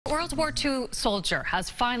World War II soldier has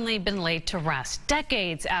finally been laid to rest,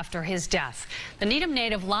 decades after his death. The Needham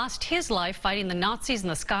native lost his life fighting the Nazis in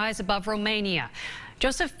the skies above Romania.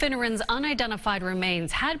 Joseph Finneran's unidentified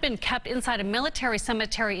remains had been kept inside a military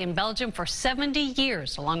cemetery in Belgium for 70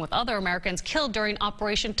 years, along with other Americans killed during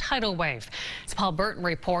Operation Tidal Wave. As Paul Burton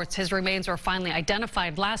reports, his remains were finally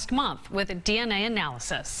identified last month with DNA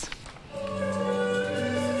analysis.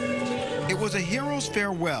 It was a hero's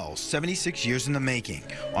farewell, 76 years in the making.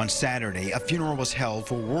 On Saturday, a funeral was held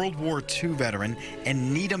for World War II veteran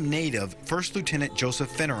and Needham native 1st Lieutenant Joseph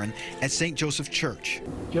Finneran at St. Joseph Church.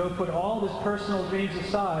 Joe put all his personal dreams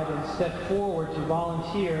aside and stepped forward to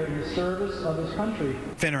volunteer in the service of his country.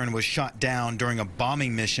 Finneran was shot down during a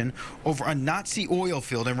bombing mission over a Nazi oil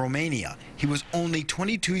field in Romania. He was only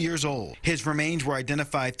 22 years old. His remains were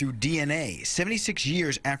identified through DNA 76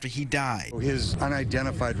 years after he died. His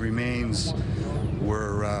unidentified remains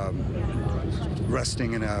were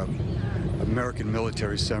resting in an American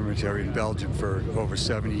military cemetery in Belgium for over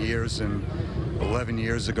 70 years, and 11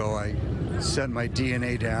 years ago I sent my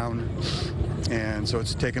DNA down, and so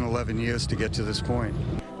it's taken 11 years to get to this point.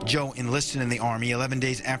 Joe enlisted in the Army 11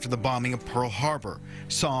 days after the bombing of Pearl Harbor.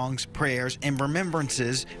 Songs, prayers, and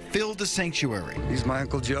remembrances filled the sanctuary. He's my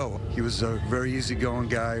Uncle Joe. He was a very easygoing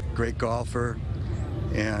guy, great golfer,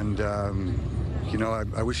 and you know,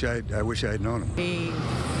 I wish I had known him. He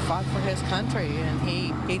fought for his country, and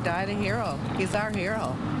he died a hero. He's our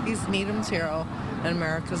hero. He's Needham's hero and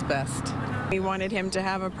America's best. We wanted him to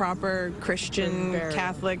have a proper Christian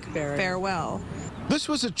Catholic farewell. This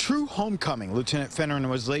was a true homecoming. Lieutenant Finneran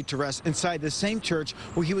was laid to rest inside the same church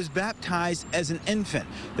where he was baptized as an infant.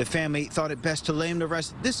 The family thought it best to lay him to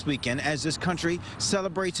rest this weekend as this country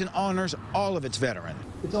celebrates and honors all of its veterans.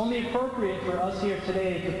 It's only appropriate for us here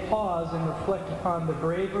today to pause and reflect upon the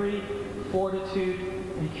bravery, fortitude,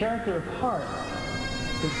 and character of heart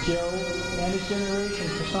that Joe and his generation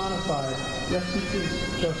personified. Rest in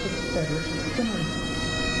peace, Joseph Edward Finneran.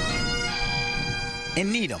 In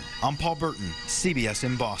Needham, I'm Paul Burton, CBS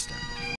in Boston.